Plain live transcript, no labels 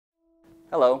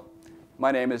Hello, my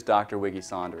name is Dr. Wiggy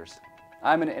Saunders.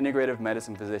 I'm an integrative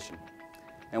medicine physician.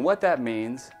 And what that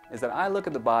means is that I look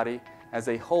at the body as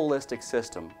a holistic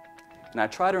system, and I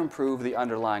try to improve the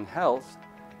underlying health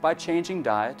by changing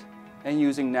diet and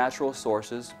using natural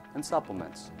sources and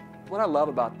supplements. What I love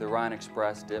about the Ryan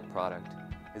Express Dip product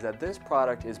is that this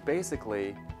product is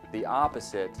basically the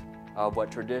opposite of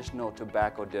what traditional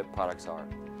tobacco dip products are.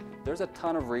 There's a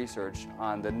ton of research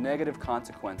on the negative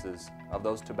consequences of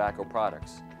those tobacco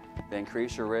products. They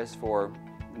increase your risk for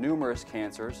numerous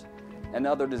cancers and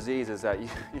other diseases that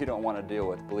you don't want to deal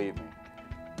with, believe me.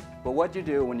 But what you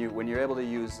do when you're able to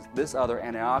use this other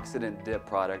antioxidant dip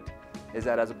product is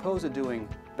that as opposed to doing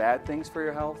bad things for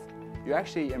your health, you're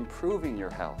actually improving your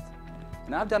health.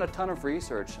 And I've done a ton of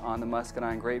research on the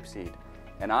Muscadine grape seed,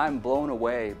 and I'm blown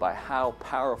away by how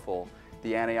powerful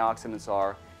the antioxidants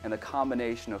are and the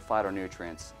combination of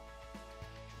phytonutrients.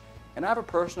 And I have a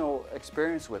personal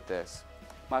experience with this.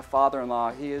 My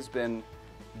father-in-law, he has been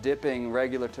dipping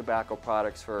regular tobacco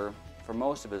products for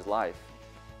most of his life.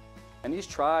 And he's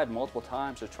tried multiple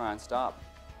times to try and stop,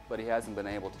 but he hasn't been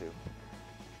able to.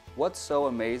 What's so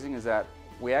amazing is that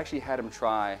we actually had him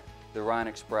try the Ryan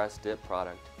Express Dip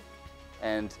product,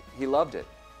 and he loved it.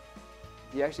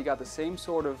 He actually got the same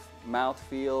sort of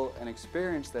mouthfeel and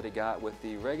experience that he got with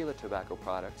the regular tobacco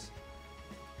products.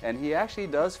 And he actually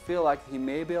does feel like he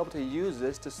may be able to use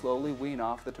this to slowly wean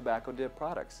off the tobacco dip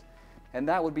products. And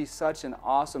that would be such an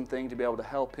awesome thing to be able to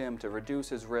help him to reduce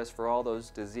his risk for all those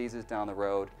diseases down the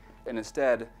road and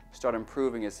instead start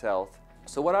improving his health.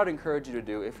 So what I'd encourage you to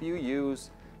do, if you use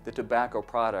the tobacco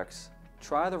products,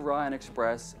 try the Ryan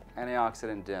Express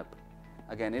Antioxidant Dip.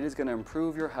 Again, it is going to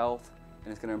improve your health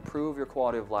and it's going to improve your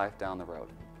quality of life down the road.